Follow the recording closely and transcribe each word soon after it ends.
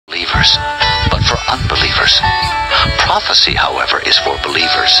believers, but for unbelievers. Prophecy, however, is for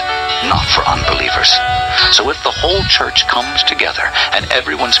believers, not for unbelievers. So if the whole church comes together and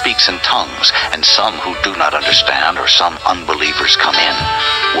everyone speaks in tongues, and some who do not understand or some unbelievers come in,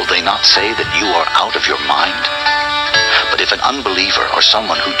 will they not say that you are out of your mind? But if an unbeliever or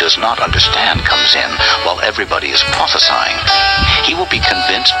someone who does not understand comes in while everybody is prophesying, he will be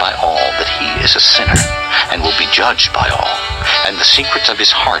convinced by all that he is a sinner and will be judged by all, and the secrets of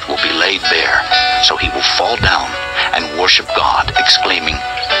his heart will be laid bare. So he will fall down and worship God, exclaiming,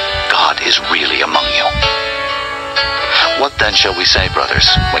 God is really among you. What then shall we say, brothers,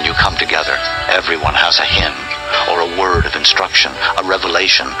 when you come together? Everyone has a hymn, or a word of instruction, a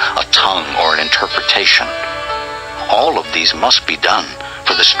revelation, a tongue, or an interpretation. All of these must be done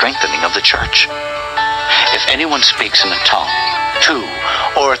for the strengthening of the church. If anyone speaks in a tongue, 2,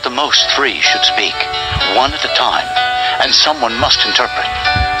 or at the most 3 should speak, 1 at a time, and someone must interpret.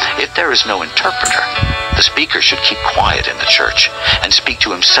 If there is no interpreter, the speaker should keep quiet in the church and speak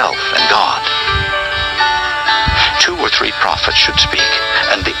to himself and God. 2 or 3 prophets should speak,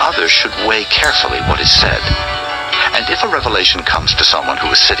 and the others should weigh carefully what is said. And if a revelation comes to someone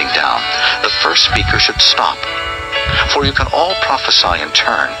who is sitting down, the first speaker should stop. For you can all prophesy in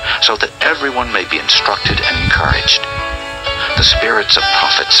turn, so that everyone may be instructed and encouraged. The spirits of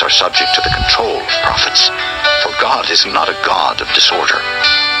prophets are subject to the control of prophets, for God is not a God of disorder,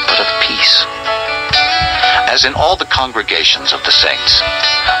 but of peace. As in all the congregations of the saints,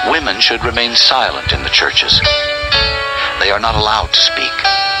 women should remain silent in the churches. They are not allowed to speak,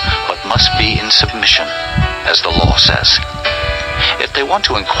 but must be in submission, as the law says. If they want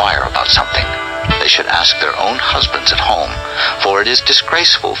to inquire about something, they should ask their own husbands at home, for it is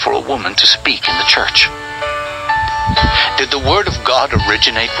disgraceful for a woman to speak in the church. Did the word of God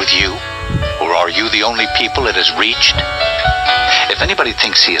originate with you, or are you the only people it has reached? If anybody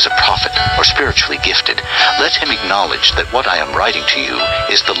thinks he is a prophet or spiritually gifted, let him acknowledge that what I am writing to you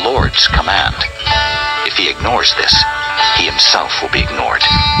is the Lord's command. If he ignores this, he himself will be ignored.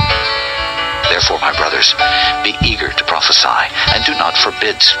 Therefore, my brothers, be eager to prophesy, and do not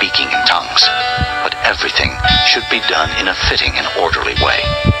forbid speaking in tongues, but everything should be done in a fitting and orderly way.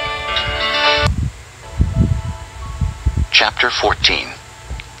 Chapter 14.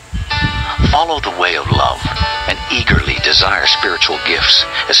 Follow the way of love, and eagerly desire spiritual gifts,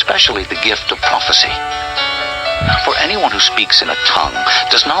 especially the gift of prophecy. For anyone who speaks in a tongue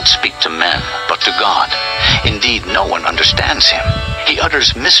does not speak to men, but to God. Indeed, no one understands him. He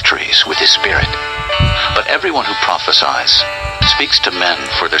utters mysteries with his spirit. But everyone who prophesies speaks to men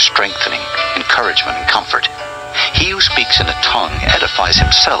for their strengthening, encouragement, and comfort. He who speaks in a tongue edifies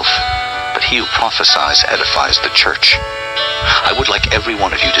himself, but he who prophesies edifies the church. I would like every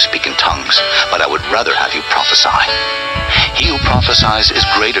one of you to speak in tongues, but I would rather have you prophesy. He who prophesies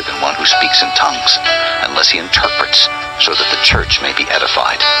is greater than one who speaks in tongues, unless he interprets, so that the church may be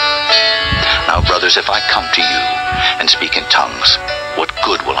edified. Now, brothers, if I come to you and speak in tongues, what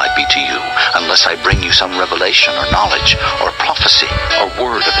good will I be to you, unless I bring you some revelation or knowledge or prophecy or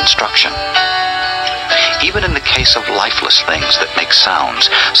word of instruction? Even in the case of lifeless things that make sounds,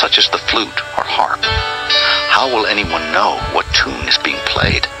 such as the flute or harp, how will anyone know what tune is being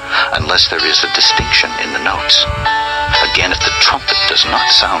played, unless there is a distinction in the notes? Again, if the trumpet does not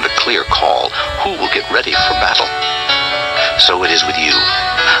sound a clear call, who will get ready for battle? So it is with you.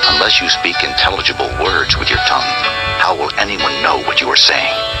 Unless you speak intelligible words with your tongue, how will anyone know what you are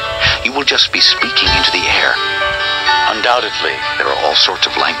saying? You will just be speaking into the air. Undoubtedly, there are all sorts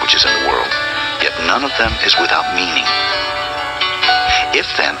of languages in the world, yet none of them is without meaning. If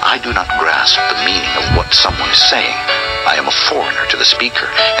then I do not grasp the meaning of what someone is saying, I am a foreigner to the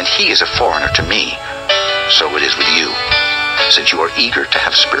speaker, and he is a foreigner to me. So it is with you. Since you are eager to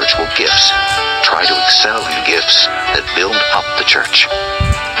have spiritual gifts, try to excel in gifts that build up the church.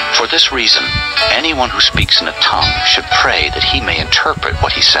 For this reason, anyone who speaks in a tongue should pray that he may interpret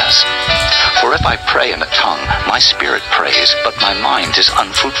what he says. For if I pray in a tongue, my spirit prays, but my mind is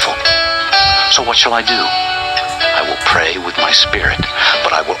unfruitful. So what shall I do? I will pray with my spirit,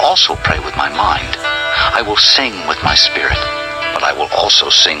 but I will also pray with my mind. I will sing with my spirit, but I will also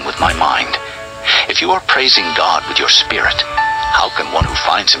sing with my mind. If you are praising God with your spirit, how can one who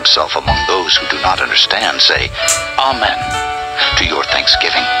finds himself among those who do not understand say, Amen, to your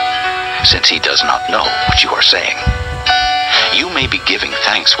thanksgiving, since he does not know what you are saying? You may be giving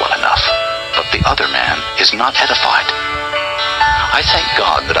thanks well enough, but the other man is not edified. I thank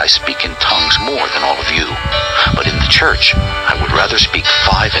God that I speak in tongues more than all of you, but in the church I would rather speak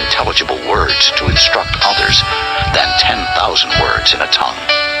 5 intelligible words to instruct others than 10,000 words in a tongue.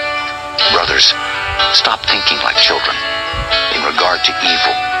 Brothers, stop thinking like children. In regard to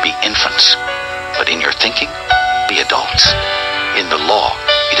evil, be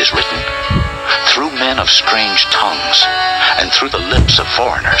of strange tongues, and through the lips of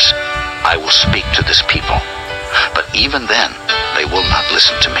foreigners I will speak to this people. But even then they will not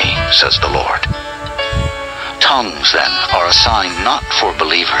listen to me, says the Lord. Tongues, then, are a sign not for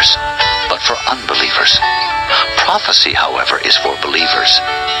believers, but for unbelievers. Prophecy, however, is for believers,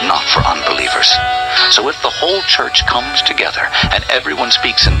 not for unbelievers. So if the whole church comes together and everyone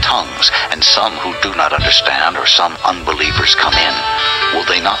speaks in tongues, and some who do not understand or some unbelievers come in, will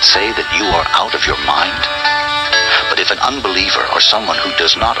they not say that you are out of your mind? But if an unbeliever or someone who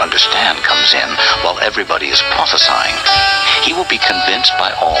does not understand comes in while everybody is prophesying, he will be convinced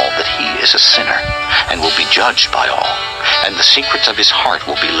by all that he is a sinner and will be judged by all, and the secrets of his heart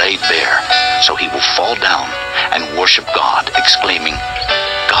will be laid bare. So he will fall down and worship God, exclaiming,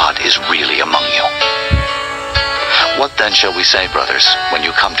 God is really among you. What then shall we say, brothers, when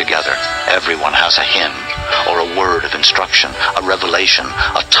you come together? Everyone has a hymn, or a word of instruction, a revelation,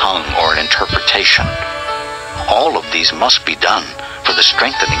 a tongue, or an interpretation. All of these must be done for the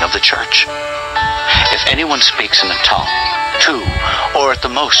strengthening of the church. If anyone speaks in a tongue, 2, or at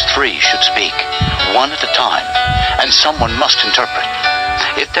the most 3 should speak, 1 at a time, and someone must interpret.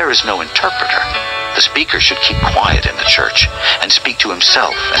 If there is no interpreter, the speaker should keep quiet in the church and speak to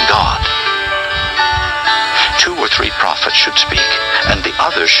himself and God. 2 or 3 prophets should speak, and the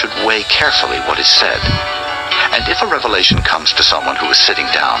others should weigh carefully what is said. And if a revelation comes to someone who is sitting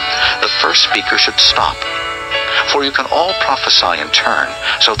down, the first speaker should stop. For you can all prophesy in turn,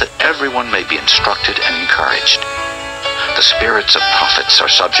 so that everyone may be instructed and encouraged. The spirits of prophets are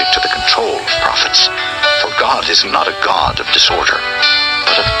subject to the control of prophets, for God is not a God of disorder,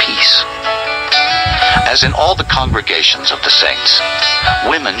 but of peace. As in all the congregations of the saints,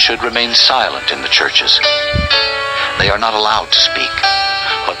 women should remain silent in the churches. They are not allowed to speak,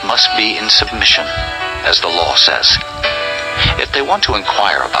 but must be in submission, as the law says. If they want to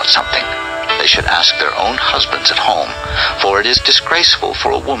inquire about something, they should ask their own husbands at home, for it is disgraceful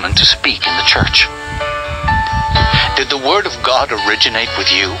for a woman to speak in the church. Did the word of God originate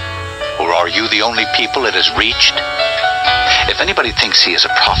with you, or are you the only people it has reached? If anybody thinks he is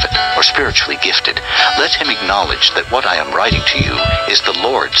a prophet or spiritually gifted, let him acknowledge that what I am writing to you is the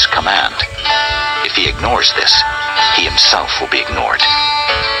Lord's command. If he ignores this, he himself will be ignored.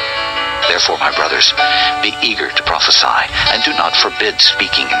 Therefore, my brothers, be eager to prophesy, and do not forbid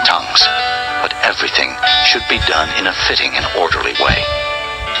speaking in tongues, but everything should be done in a fitting and orderly way.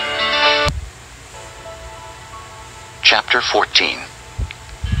 Chapter 14.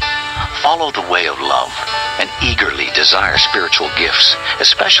 Follow the way of love, and eagerly desire spiritual gifts,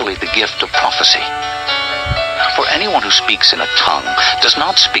 especially the gift of prophecy. For anyone who speaks in a tongue does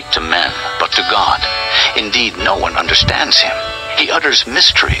not speak to men, but to God. Indeed, no one understands him. He utters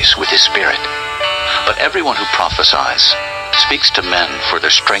mysteries with his spirit. But everyone who prophesies speaks to men for their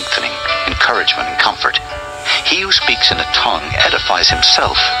strengthening, encouragement, and comfort. He who speaks in a tongue edifies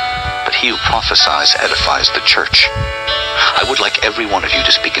himself, but he who prophesies edifies the church. I would like every one of you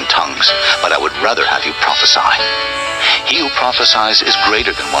to speak in tongues, but I would rather have you prophesy. He who prophesies is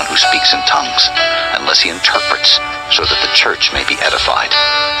greater than one who speaks in tongues, unless he interprets, so that the church may be edified.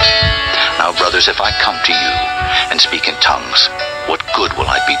 Now, brothers, if I come to you and speak in tongues, what good will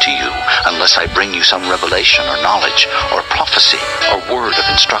I be to you, unless I bring you some revelation or knowledge or prophecy or word of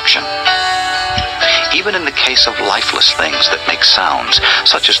instruction? Even in the case of lifeless things that make sounds,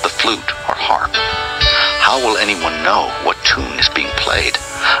 such as the flute or harp, how will anyone know what tune is being played,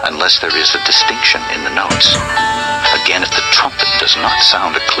 unless there is a distinction in the notes? Again, if the trumpet does not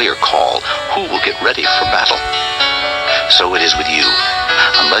sound a clear call, who will get ready for battle? So it is with you.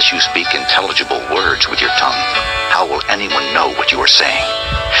 Unless you speak intelligible words with your tongue, how will anyone know what you are saying?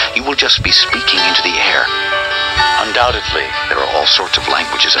 You will just be speaking into the air. Undoubtedly, there are all sorts of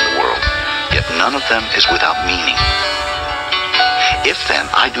languages in the world, yet none of them is without meaning. If then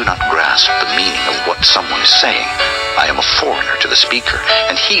I do not grasp the meaning of what someone is saying, I am a foreigner to the speaker,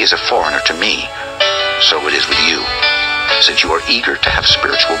 and he is a foreigner to me. So it is with you. Since you are eager to have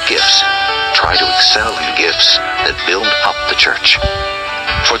spiritual gifts, try to excel in gifts that build up the church.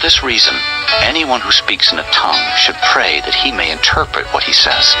 For this reason, anyone who speaks in a tongue should pray that he may interpret what he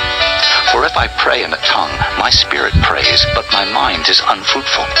says. For if I pray in a tongue, my spirit prays, but my mind is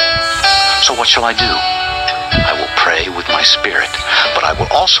unfruitful. So what shall I do? I will pray with my spirit, but I will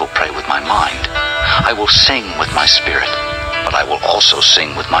also pray with my mind. I will sing with my spirit, but I will also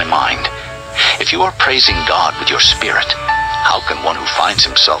sing with my mind. If you are praising God with your spirit, how can one who finds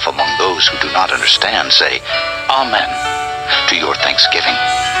himself among those who do not understand say, Amen, to your thanksgiving,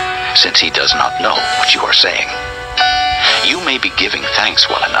 since he does not know what you are saying? You may be giving thanks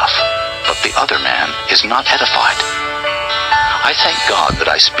well enough, but the other man is not edified. I thank God that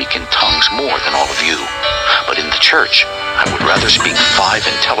I speak in tongues more than all of you, but in the church I would rather speak 5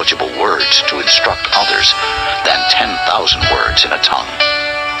 intelligible words to instruct others than 10,000 words in a tongue.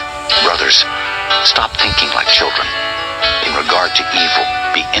 Brothers, stop thinking like children. In regard to evil,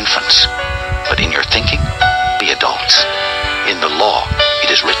 be infants, but in your thinking, be adults. In the law, it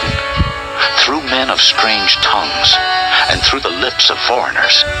is written, through men of strange tongues, and through the lips of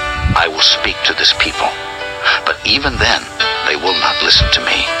foreigners, I will speak to this people. But even then, they will not listen to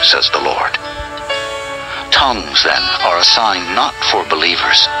me, says the Lord. Tongues, then, are a sign not for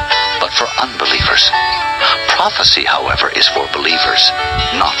believers, but for unbelievers. Prophecy, however, is for believers,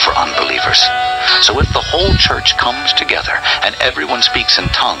 not for unbelievers. So if the whole church comes together, and everyone speaks in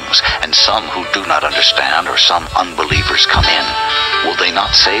tongues, and some who do not understand or some unbelievers come in, will they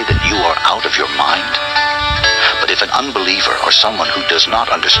not say that you are out of your mind? But if an unbeliever or someone who does not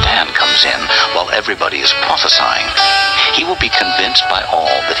understand comes in while everybody is prophesying, he will be convinced by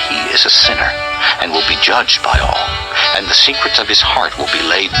all that he is a sinner and will be judged by all, and the secrets of his heart will be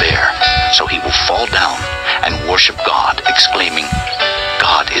laid bare, so he will fall down and worship God, exclaiming,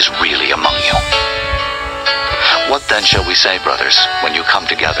 God is really among you. What then shall we say, brothers, when you come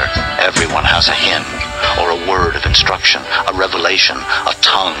together? Everyone has a hymn, or a word of instruction, a revelation, a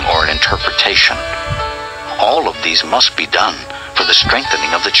tongue, or an interpretation. All of these must be done for the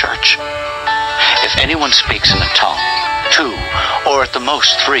strengthening of the church. If anyone speaks in a tongue, 2, or at the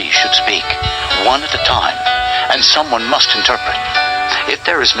most 3 should speak, 1 at a time, and someone must interpret. If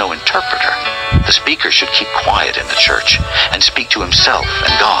there is no interpreter, the speaker should keep quiet in the church and speak to himself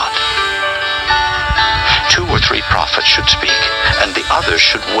and God. 2 or 3 prophets should speak, and the others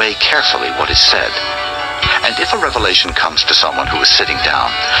should weigh carefully what is said. And if a revelation comes to someone who is sitting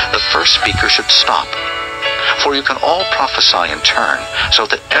down, the first speaker should stop. For you can all prophesy in turn, so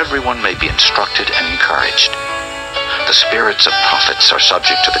that everyone may be instructed and encouraged. The spirits of prophets are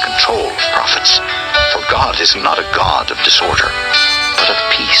subject to the control of prophets, for God is not a God of disorder, but of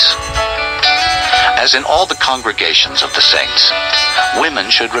peace. As in all the congregations of the saints, women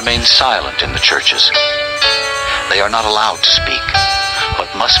should remain silent in the churches. They are not allowed to speak,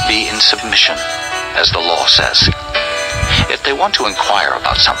 but must be in submission, as the law says. If they want to inquire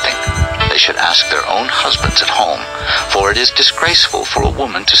about something, they should ask their own husbands at home, for it is disgraceful for a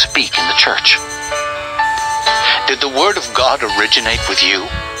woman to speak in the church. Did the word of God originate with you,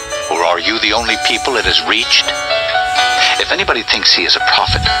 or are you the only people it has reached? If anybody thinks he is a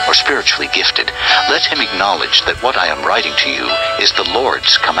prophet or spiritually gifted, let him acknowledge that what I am writing to you is the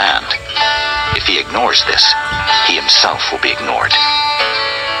Lord's command. If he ignores this, he himself will be ignored.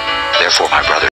 Therefore, my brothers,